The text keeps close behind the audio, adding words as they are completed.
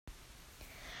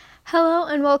Hello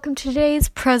and welcome to today's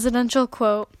presidential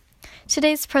quote.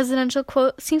 Today's presidential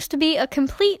quote seems to be a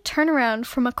complete turnaround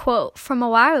from a quote from a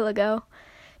while ago.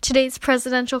 Today's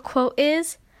presidential quote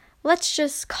is, "Let's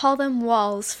just call them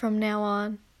walls from now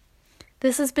on."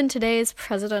 This has been today's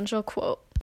presidential quote.